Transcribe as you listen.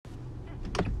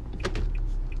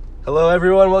Hello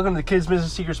everyone, welcome to the Kids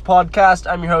Business Secrets Podcast.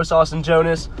 I'm your host, Austin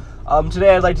Jonas.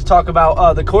 Today I'd like to talk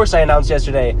about the course I announced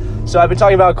yesterday. So I've been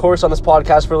talking about a course on this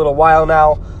podcast for a little while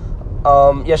now.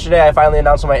 Yesterday I finally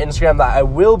announced on my Instagram that I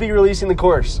will be releasing the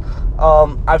course.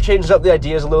 I've changed up the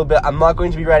ideas a little bit. I'm not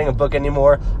going to be writing a book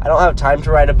anymore. I don't have time to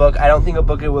write a book. I don't think a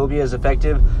book will be as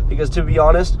effective because, to be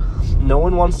honest, no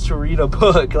one wants to read a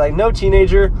book. Like, no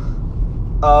teenager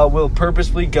will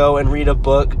purposefully go and read a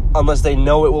book unless they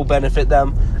know it will benefit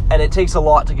them. And it takes a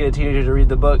lot to get a teenager to read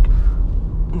the book.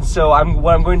 So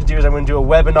what I'm going to do is I'm going to do a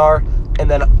webinar,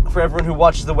 and then for everyone who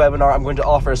watches the webinar, I'm going to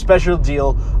offer a special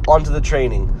deal onto the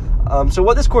training. So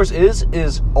what this course is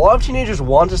a lot of teenagers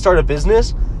want to start a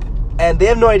business, and they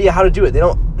have no idea how to do it. They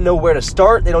don't know where to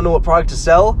start. They don't know what product to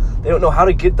sell. They don't know how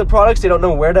to get the products. They don't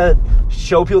know where to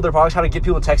show people their products, how to get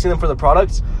people texting them for the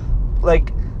products.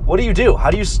 Like, what do you do?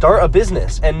 How do you start a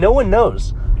business? And no one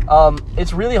knows.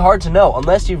 It's really hard to know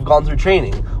unless you've gone through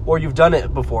training or you've done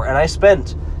it before. And I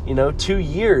spent, 2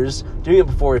 years doing it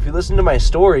before. If you listen to my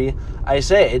story, I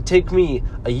say it took me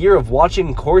a year of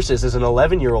watching courses as an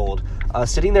 11-year-old,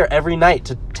 sitting there every night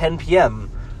to 10 p.m.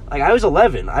 Like, I was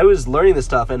 11. I was learning this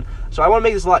stuff. And so I want to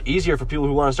make this a lot easier for people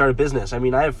who want to start a business. I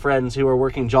mean, I have friends who are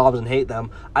working jobs and hate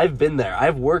them. I've been there.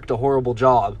 I've worked a horrible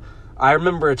job. I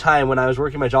remember a time when I was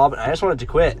working my job and I just wanted to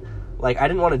quit. Like, I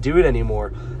didn't want to do it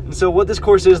anymore. And so what this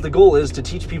course is, the goal is to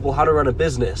teach people how to run a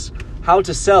business, how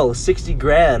to sell 60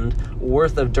 grand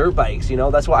worth of dirt bikes.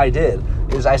 That's what I did,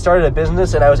 is I started a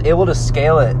business and I was able to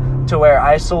scale it to where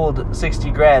I sold 60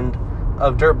 grand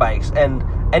of dirt bikes. And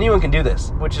anyone can do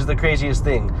this, which is the craziest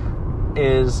thing,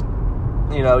 is,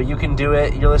 you can do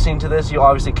it. You're listening to this, you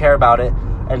obviously care about it.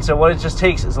 And so what it just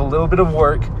takes is a little bit of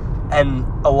work and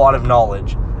a lot of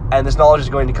knowledge. And this knowledge is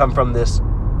going to come from this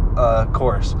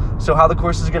course. So how the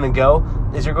course is going to go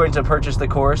is you're going to purchase the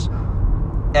course,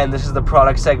 and this is the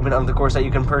product segment of the course that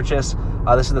you can purchase.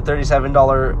 This is the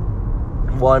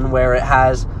 $37 one where it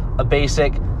has a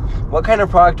basic, what kind of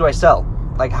product do I sell?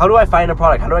 Like, how do I find a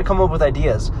product? How do I come up with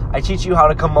ideas? I teach you how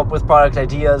to come up with product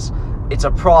ideas. It's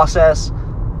a process.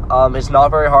 It's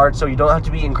not very hard, so you don't have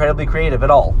to be incredibly creative at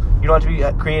all. You don't have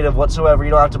to be creative whatsoever.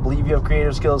 You don't have to believe you have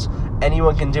creative skills.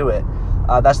 Anyone can do it.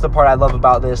 That's the part I love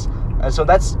about this. And so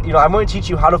that's, I'm going to teach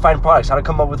you how to find products, how to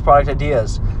come up with product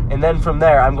ideas. And then from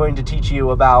there, I'm going to teach you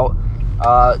about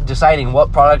deciding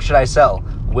what product should I sell.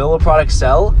 Will a product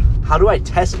sell? How do I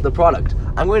test the product?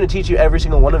 I'm going to teach you every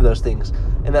single one of those things.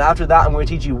 And then after that, I'm going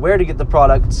to teach you where to get the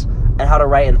products and how to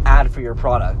write an ad for your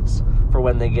products for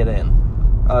when they get in.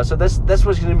 So that's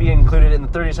what's going to be included in the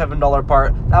 $37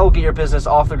 part. That will get your business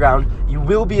off the ground. You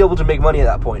will be able to make money at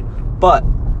that point. But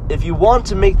if you want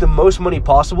to make the most money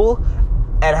possible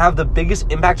and have the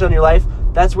biggest impact on your life,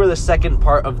 that's where the second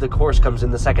part of the course comes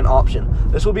in, the second option.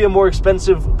 This will be a more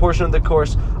expensive portion of the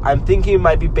course. I'm thinking it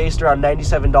might be based around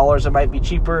 $97. It might be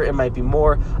cheaper, it might be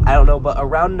more, I don't know, but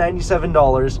around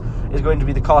 $97 is going to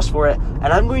be the cost for it. And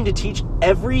I'm going to teach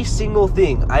every single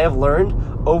thing I have learned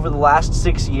over the last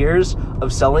 6 years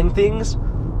of selling things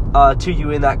to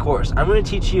you in that course. I'm going to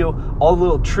teach you all the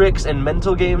little tricks and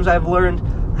mental games I've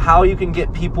learned, how you can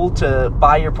get people to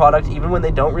buy your product even when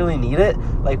they don't really need it.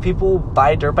 Like, people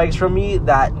buy dirt bikes from me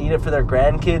that need it for their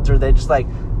grandkids, or they just like,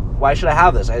 why should I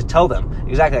have this? I just tell them,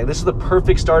 exactly, like, this is the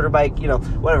perfect starter bike,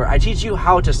 whatever. I teach you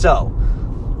how to sell.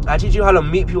 I teach you how to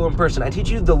meet people in person. I teach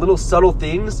you the little subtle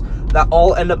things that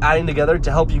all end up adding together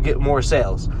to help you get more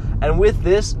sales. And with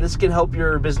this can help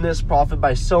your business profit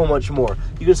by so much more.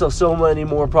 You can sell so many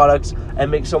more products and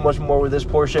make so much more with this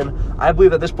portion. I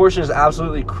believe that this portion is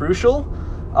absolutely crucial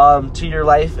to your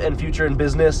life and future in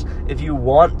business. If you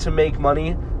want to make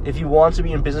money, if you want to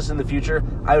be in business in the future,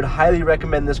 I would highly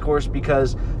recommend this course,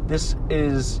 because this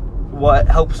is what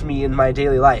helps me in my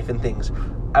daily life and things.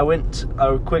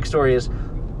 A quick story is,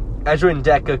 I joined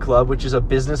DECA Club, which is a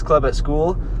business club at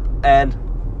school, and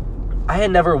I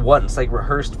had never once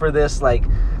rehearsed for this. Like,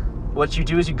 what you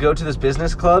do is you go to this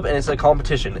business club and it's a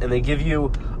competition, and they give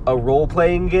you a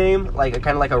role-playing game, kind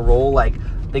of like a role.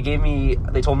 They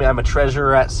told me I'm a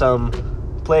treasurer at some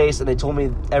place, and they told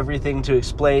me everything to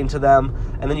explain to them.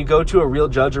 And then you go to a real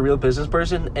judge, a real business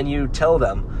person, and you tell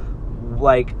them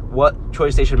what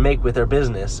choice they should make with their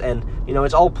business. And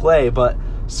it's all play, but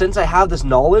since I have this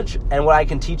knowledge and what I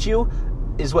can teach you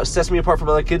is what sets me apart from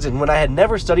other kids. And when I had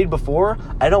never studied before,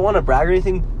 I don't want to brag or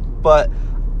anything, but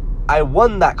I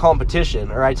won that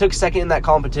competition, or I took second in that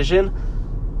competition,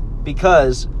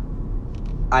 because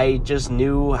I just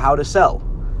knew how to sell.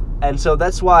 And so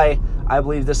that's why I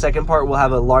believe the second part will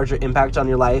have a larger impact on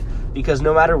your life, because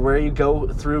no matter where you go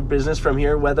through business from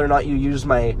here, whether or not you use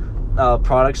my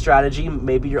product strategy,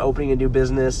 maybe you're opening a new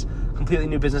business, completely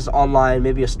new business online,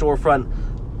 maybe a storefront,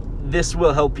 this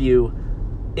will help you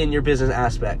in your business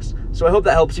aspects. So I hope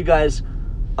that helps you guys.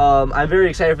 I'm very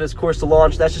excited for this course to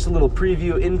launch. That's just a little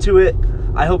preview into it.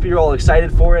 I hope you're all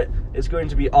excited for it. It's going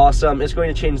to be awesome. It's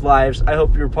going to change lives. I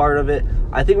hope you're part of it.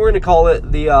 I think we're going to call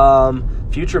it the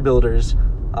Future Builders.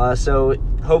 So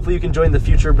hopefully you can join the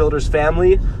Future Builders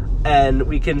family, and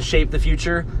we can shape the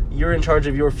future. You're in charge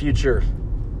of your future.